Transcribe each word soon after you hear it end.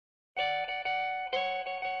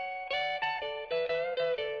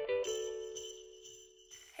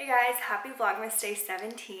guys, happy Vlogmas day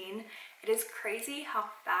 17. It is crazy how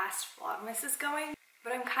fast Vlogmas is going,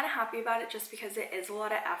 but I'm kind of happy about it just because it is a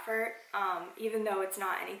lot of effort, even though it's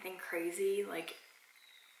not anything crazy. Like,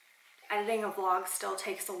 editing a vlog still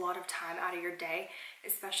takes a lot of time out of your day,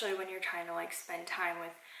 especially when you're trying to like spend time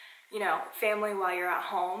with, you know, family while you're at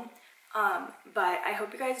home. But I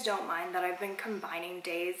hope you guys don't mind that I've been combining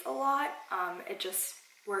days a lot. It just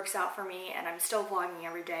works out for me, and I'm still vlogging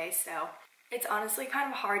every day, so it's honestly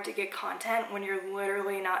kind of hard to get content when you're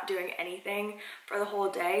literally not doing anything for the whole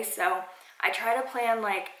day. So I try to plan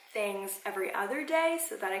like things every other day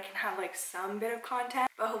so that I can have like some bit of content.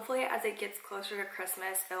 But hopefully as it gets closer to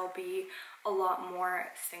Christmas, there'll be a lot more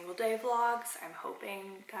single day vlogs. I'm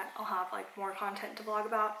hoping that I'll have like more content to vlog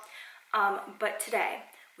about. But today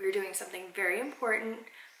we're doing something very important.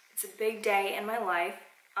 It's a big day in my life.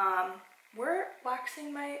 We're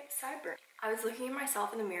waxing my sideburns. I was looking at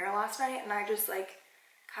myself in the mirror last night and I just like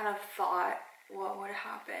kind of thought, what would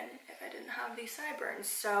happen if I didn't have these sideburns?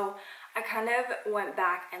 So I kind of went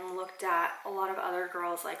back and looked at a lot of other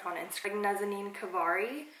girls like on Instagram. Like Nazanin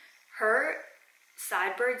Kavari, her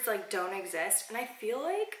sideburns like don't exist, and I feel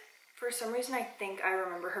like for some reason I think I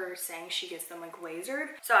remember her saying she gets them like lasered.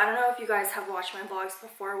 So I don't know if you guys have watched my vlogs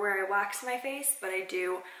before where I wax my face, but I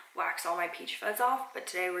do wax all my peach fuzz off. But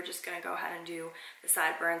today we're just gonna go ahead and do the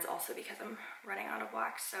sideburns, also because I'm running out of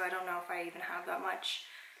wax, so I don't know if I even have that much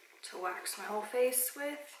to wax my whole face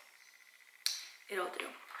with. It'll do.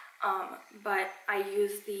 But I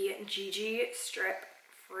use the Gigi Strip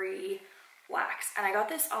Free wax, and I got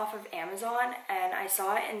this off of Amazon, and I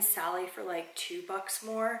saw it in Sally for like $2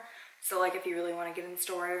 more. So like if you really want to get in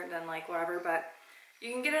store, then like whatever, but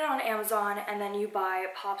you can get it on Amazon, and then you buy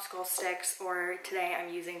popsicle sticks, or today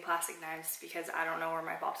I'm using plastic knives because I don't know where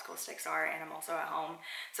my popsicle sticks are, and I'm also at home,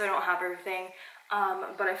 so I don't have everything.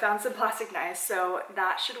 But I found some plastic knives, so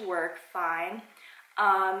that should work fine.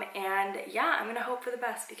 And yeah, I'm gonna hope for the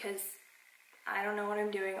best because I don't know what I'm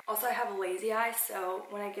doing. Also, I have a lazy eye, so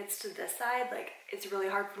when it gets to this side, like it's really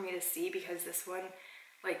hard for me to see because this one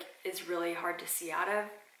like is really hard to see out of.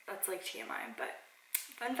 That's like TMI, but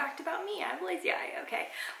fun fact about me, I have a lazy eye. Okay,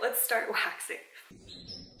 let's start waxing.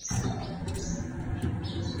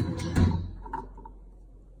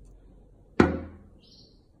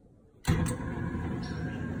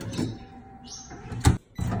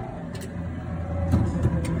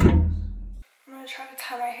 I'm gonna try to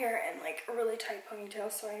tie my hair in like a really tight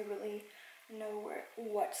ponytail so I really know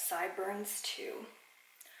what sideburns to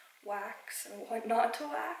wax and what not to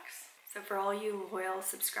wax. So for all you loyal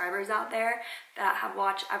subscribers out there that have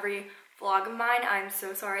watched every vlog of mine, I'm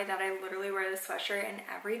so sorry that I literally wear this sweatshirt in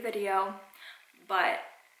every video, but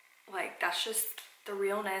like that's just the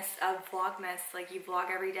realness of Vlogmas. Like, you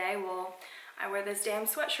vlog every day, well, I wear this damn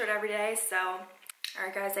sweatshirt every day. So all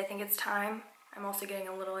right guys, I think it's time. I'm also getting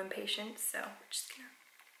a little impatient, so I'm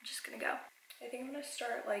just gonna go. I think I'm gonna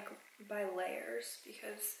start like by layers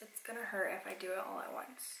because it's gonna hurt if I do it all at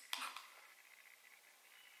once.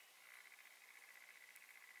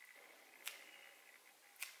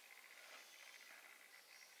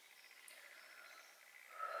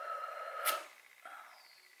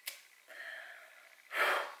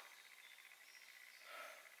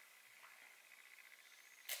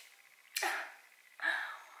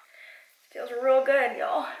 Feels real good,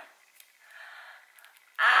 y'all.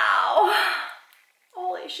 Ow!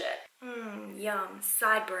 Holy shit. Yum,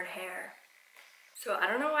 sideburn hair. So I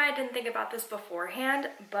don't know why I didn't think about this beforehand,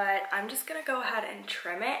 but I'm just gonna go ahead and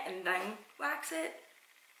trim it and then wax it.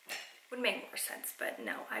 Would make more sense, but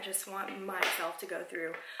no, I just want myself to go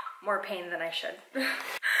through more pain than I should.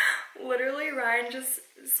 Literally, Ryan just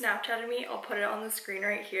Snapchatted me. I'll put it on the screen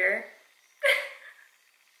right here.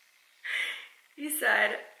 He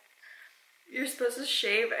said, you're supposed to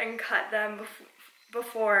shave and cut them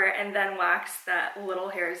before and then wax that little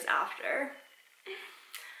hairs after.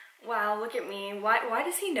 Wow, look at me. Why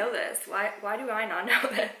does he know this? Why do I not know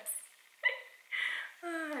this?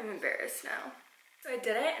 I'm embarrassed now. So I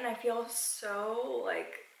did it, and I feel so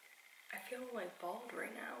like, I feel like bald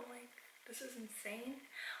right now. Like, this is insane.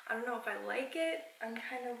 I don't know if I like it. I'm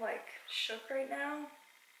kind of like shook right now.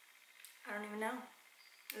 I don't even know.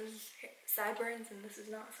 This is sideburns and this is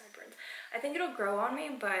not sideburns. I think it'll grow on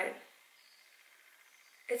me, but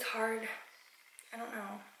it's hard. I don't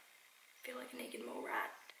know. I feel like a naked mole rat.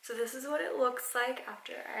 So this is what it looks like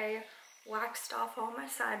after I waxed off all my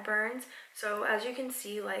sideburns. So as you can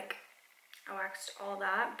see, like, I waxed all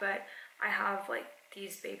that, but I have like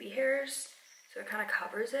these baby hairs, so it kind of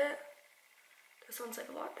covers it. This one's like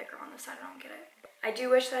a lot thicker on this side. I don't get it. I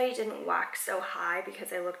do wish that I didn't wax so high,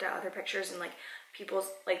 because I looked at other pictures and like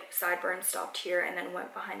people's like sideburns stopped here and then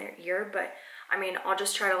went behind their ear. But I mean, I'll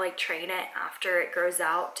just try to like train it after it grows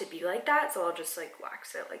out to be like that. So I'll just like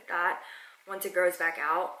wax it like that once it grows back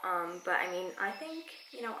out. But I mean, I think,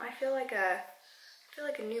 you know, I feel like a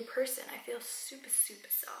new person. I feel super, super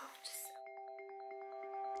soft.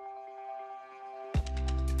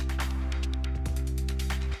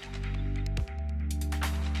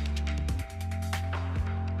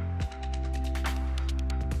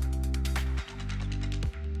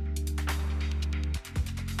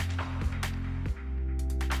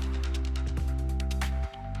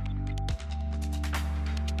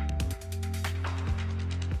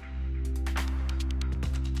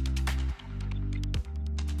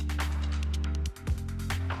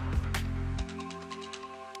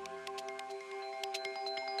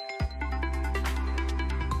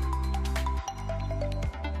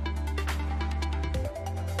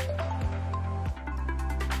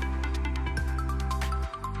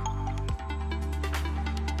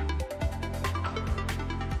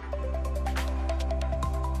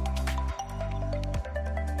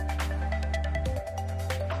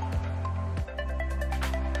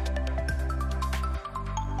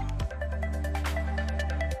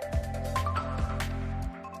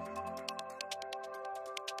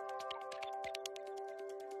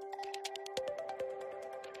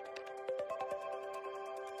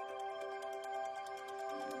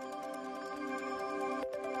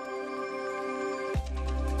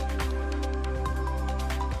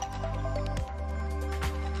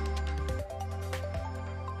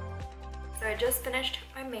 So I just finished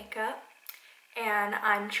my makeup and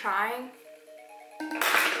I'm trying Ryan's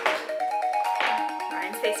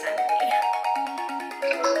FaceTime with me.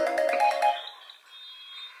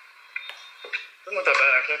 Doesn't look that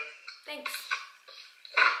bad actually. Thanks.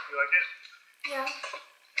 You like it? Yeah.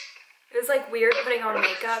 It was like weird putting on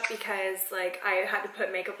makeup because like I had to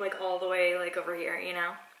put makeup like all the way like over here, you know?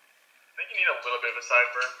 I think you need a little bit of a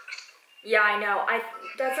sideburn. Yeah, I know.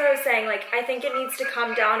 That's what I was saying. Like, I think it needs to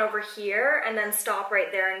come down over here and then stop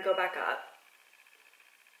right there and go back up.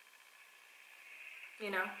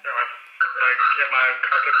 You know? I get my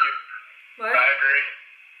car took you. What? I agree.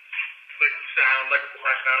 Like sound, like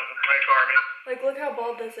my sound in my car, man. Like, look how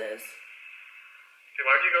bald this is. Dude,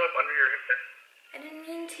 why'd you go up under your hip there? I didn't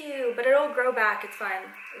mean to, but it'll grow back. It's fine.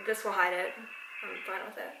 This will hide it. I'm fine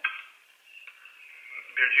with it.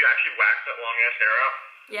 Did you actually wax that long ass hair out?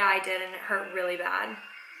 Yeah, I did, and it hurt really bad.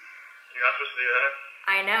 You're not supposed to do that.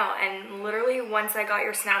 I know, and literally once I got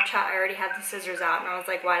your Snapchat, I already had the scissors out, and I was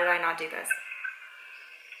like, why did I not do this?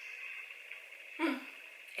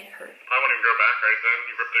 It hurt. I wouldn't even grow back right then.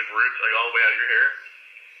 You ripped the roots like all the way out of your hair.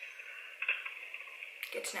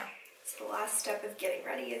 Good to know. So the last step of getting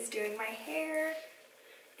ready is doing my hair,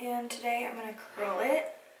 and today I'm gonna curl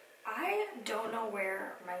it. I don't know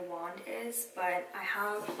where my wand is, but I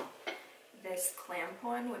have this clamp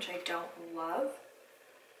one, which I don't love.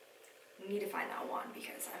 I need to find that one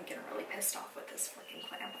because I'm getting really pissed off with this freaking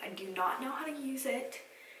clamp. I do not know how to use it,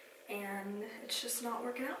 and it's just not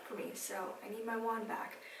working out for me, so I need my wand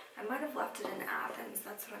back. I might have left it in Athens,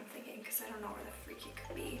 that's what I'm thinking, because I don't know where the freak it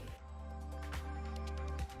could be.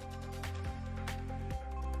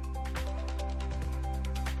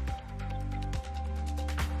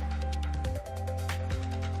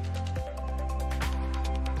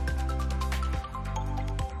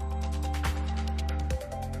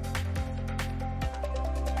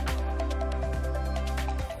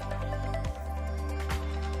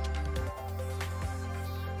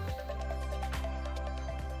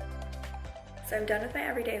 So I'm done with my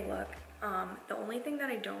everyday look. The only thing that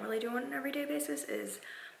I don't really do on an everyday basis is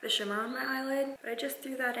the shimmer on my eyelid, but I just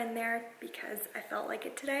threw that in there because I felt like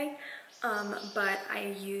it today. But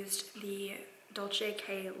I used the Dolce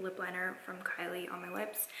K lip liner from Kylie on my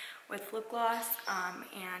lips with lip gloss.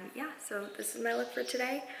 And yeah, so this is my look for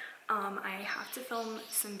today. I have to film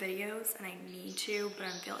some videos and I need to, but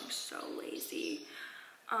I'm feeling so lazy.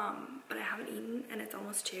 But I haven't eaten and it's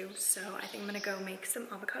almost 2, so I think I'm gonna go make some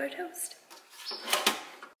avocado toast.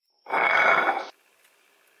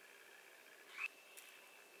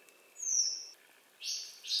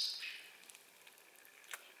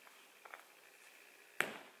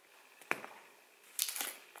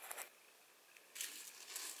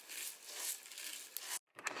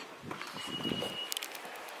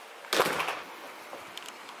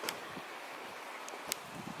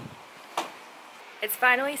 It's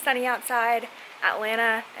finally sunny outside.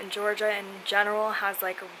 Atlanta and Georgia in general has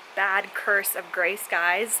like a bad curse of gray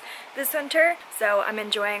skies this winter, so I'm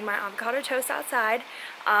enjoying my avocado toast outside.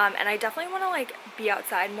 And I definitely want to like be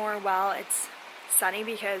outside more while it's sunny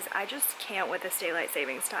because I just can't with this daylight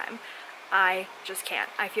savings time. I just can't.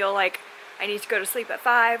 I feel like I need to go to sleep at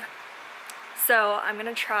 5. So I'm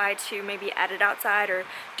gonna try to maybe edit outside or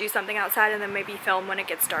do something outside and then maybe film when it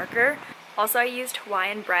gets darker. Also, I used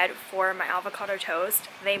Hawaiian bread for my avocado toast.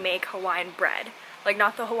 They make Hawaiian bread. Like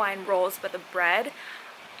not the Hawaiian rolls, but the bread.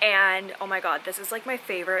 And oh my god, this is like my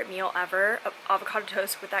favorite meal ever. Avocado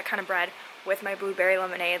toast with that kind of bread with my blueberry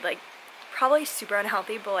lemonade. Like probably super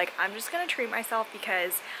unhealthy, but like I'm just gonna treat myself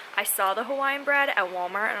because I saw the Hawaiian bread at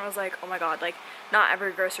Walmart and I was like, oh my god, like not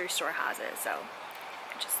every grocery store has it. So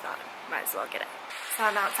I just thought might as well get it. So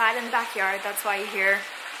I'm outside in the backyard. That's why you hear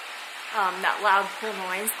that loud pool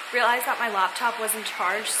noise. Realized that my laptop wasn't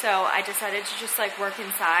charged, so I decided to just like work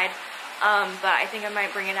inside. But I think I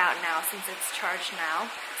might bring it out now since it's charged now.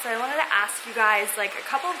 So I wanted to ask you guys like a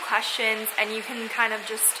couple of questions and you can kind of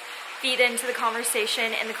just feed into the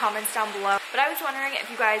conversation in the comments down below. But I was wondering if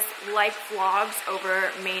you guys like vlogs over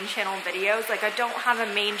main channel videos. Like I don't have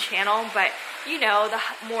a main channel, but you know, the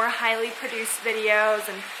more highly produced videos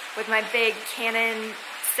and with my big Canon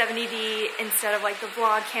 70D instead of like the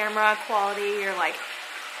vlog camera quality, or like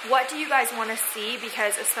what do you guys want to see?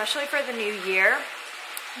 Because especially for the new year,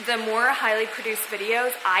 the more highly produced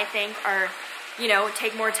videos I think are, you know,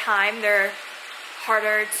 take more time. They're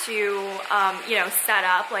harder to, you know, set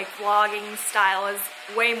up. Like vlogging style is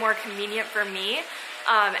way more convenient for me.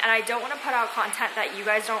 And I don't want to put out content that you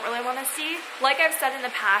guys don't really want to see. Like I've said in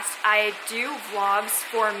the past, I do vlogs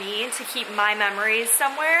for me to keep my memories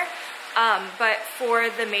somewhere. But for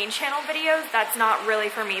the main channel videos, that's not really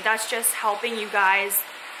for me. That's just helping you guys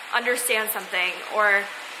understand something or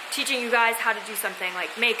teaching you guys how to do something like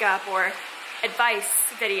makeup or advice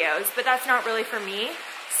videos, but that's not really for me.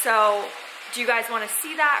 So do you guys want to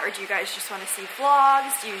see that, or do you guys just want to see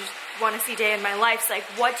vlogs? Do you just want to see day in my life? So like,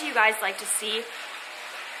 what do you guys like to see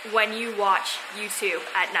when you watch YouTube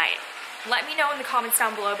at night? Let me know in the comments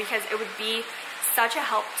down below because it would be such a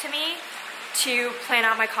help to me to plan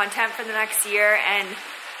out my content for the next year and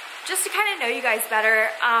just to kind of know you guys better.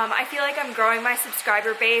 I feel like I'm growing my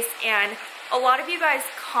subscriber base and a lot of you guys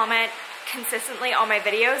comment consistently on my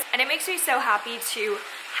videos and it makes me so happy to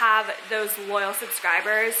have those loyal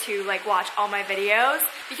subscribers who like watch all my videos,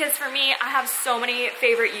 because for me, I have so many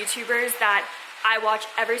favorite YouTubers that I watch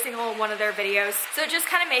every single one of their videos. So it just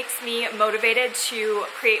kind of makes me motivated to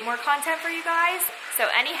create more content for you guys. So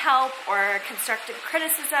any help or constructive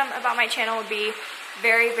criticism about my channel would be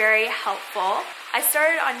very, very helpful. I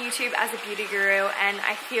started on YouTube as a beauty guru and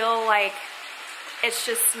I feel like it's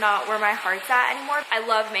just not where my heart's at anymore. I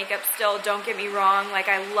love makeup still, don't get me wrong. Like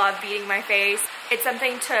I love beating my face. It's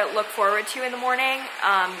something to look forward to in the morning,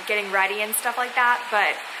 getting ready and stuff like that.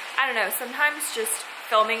 But I don't know, sometimes just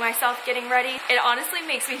filming myself getting ready, it honestly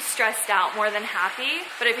makes me stressed out more than happy.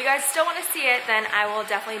 But if you guys still want to see it, then I will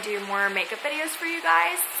definitely do more makeup videos for you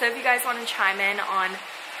guys. So if you guys want to chime in on,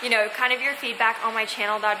 you know, kind of your feedback on my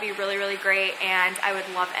channel, that'd be really, really great, and I would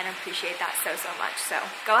love and appreciate that so, so much. So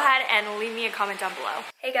go ahead and leave me a comment down below.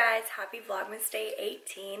 Hey guys, happy Vlogmas Day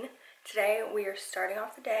 18. Today we are starting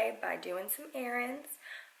off the day by doing some errands.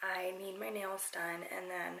 I need my nails done and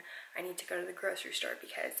then I need to go to the grocery store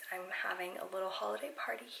because I'm having a little holiday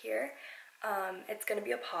party here. It's gonna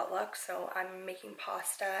be a potluck, so I'm making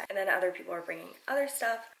pasta and then other people are bringing other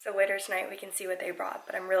stuff. So later tonight we can see what they brought,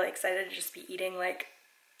 but I'm really excited to just be eating like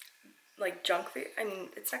junk food. I mean,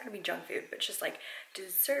 it's not gonna be junk food, but just like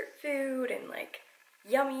dessert food and like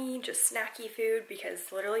yummy, just snacky food,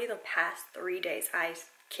 because literally the past 3 days, I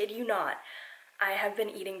kid you not, I have been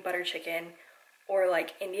eating butter chicken or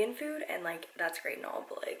like Indian food, and like that's great and all,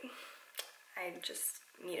 but like I just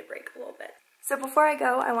need a break a little bit. So before I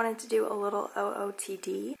go, I wanted to do a little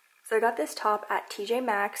OOTD. So I got this top at TJ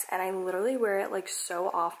Maxx and I literally wear it like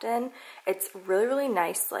so often. It's really, really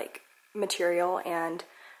nice like material, and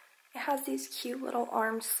it has these cute little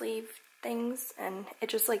arm sleeve things and it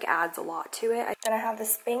just like adds a lot to it. Then I have the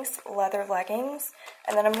Spanx leather leggings,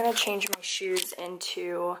 and then I'm gonna change my shoes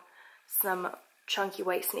into some chunky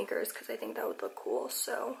white sneakers because I think that would look cool.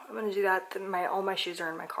 So I'm gonna do that. All my shoes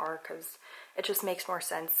are in my car because it just makes more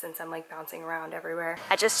sense since I'm like bouncing around everywhere.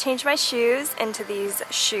 I just changed my shoes into these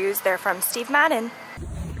shoes. They're from Steve Madden.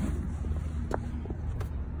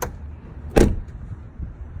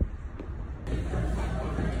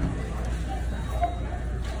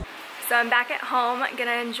 So I'm back at home,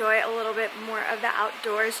 gonna enjoy a little bit more of the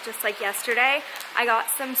outdoors just like yesterday. I got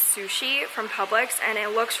some sushi from Publix and it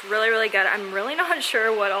looks really, really good. I'm really not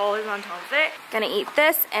sure what all is on top of it. Gonna eat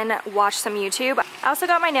this and watch some YouTube. I also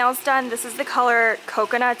got my nails done. This is the color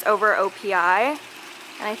Coconuts over OPI,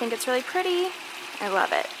 and I think it's really pretty. I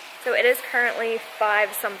love it. So it is currently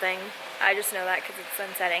 5 something I just know that because it's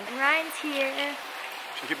sunsetting. And Ryan's here.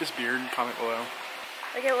 Should I get this beard? Comment below.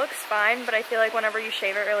 Like, it looks fine, but I feel like whenever you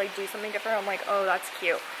shave it or like do something different, I'm like, oh, that's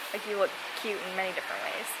cute. Like, you look cute in many different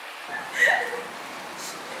ways.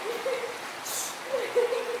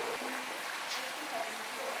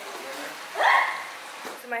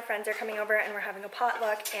 So my friends are coming over and we're having a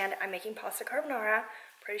potluck and I'm making pasta carbonara.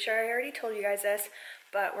 Pretty sure I already told you guys this,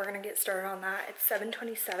 but we're gonna get started on that. It's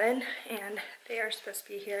 7:27 and they are supposed to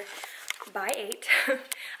be here by 8.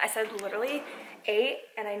 I said literally 8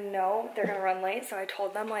 and I know they're gonna run late, so I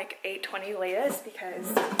told them like 8:20 latest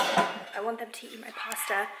because I want them to eat my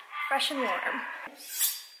pasta fresh and warm.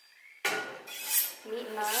 Meat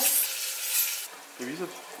and us. Maybe use a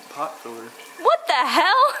pot filler. What the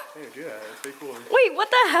hell? Hey, do that. It's way cooler. Wait,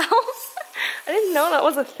 what the hell? I didn't know that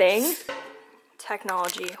was a thing.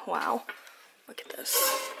 Technology, wow. Look at this.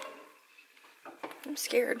 I'm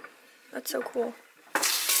scared. That's so cool.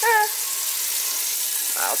 Ah.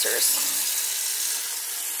 Wowzers.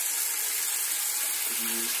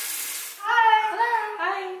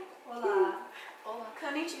 Hi. Hola. Hola.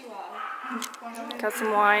 Konnichiwa. Got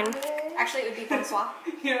some wine. Actually, it would be bonsoir.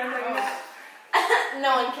 You know what I'm talking about?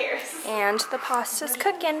 No one cares. And the pasta's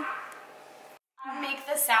cooking. Make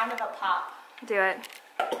the sound of a pop. Do it.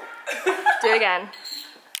 Do it again.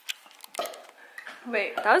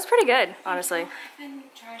 Wait. That was pretty good, honestly.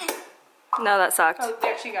 No, that sucked. Oh,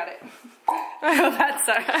 there, she got it. Oh, that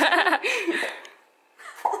sucked.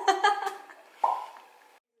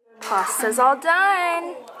 Pasta's all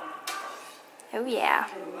done. Oh yeah.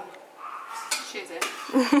 She's it.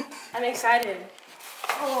 I'm excited.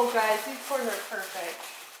 Oh, guys, these pours are perfect.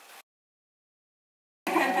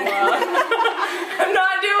 I'm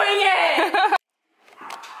not doing it!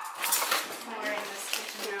 We're in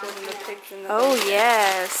this kitchen now. Oh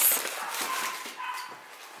yes.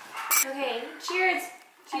 Okay, cheers.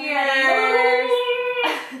 Cheers.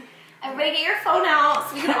 Everybody get your phone out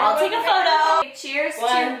so we can all take a photo. Cheers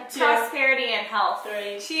to prosperity and health.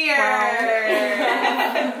 Cheers.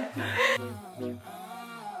 Wow.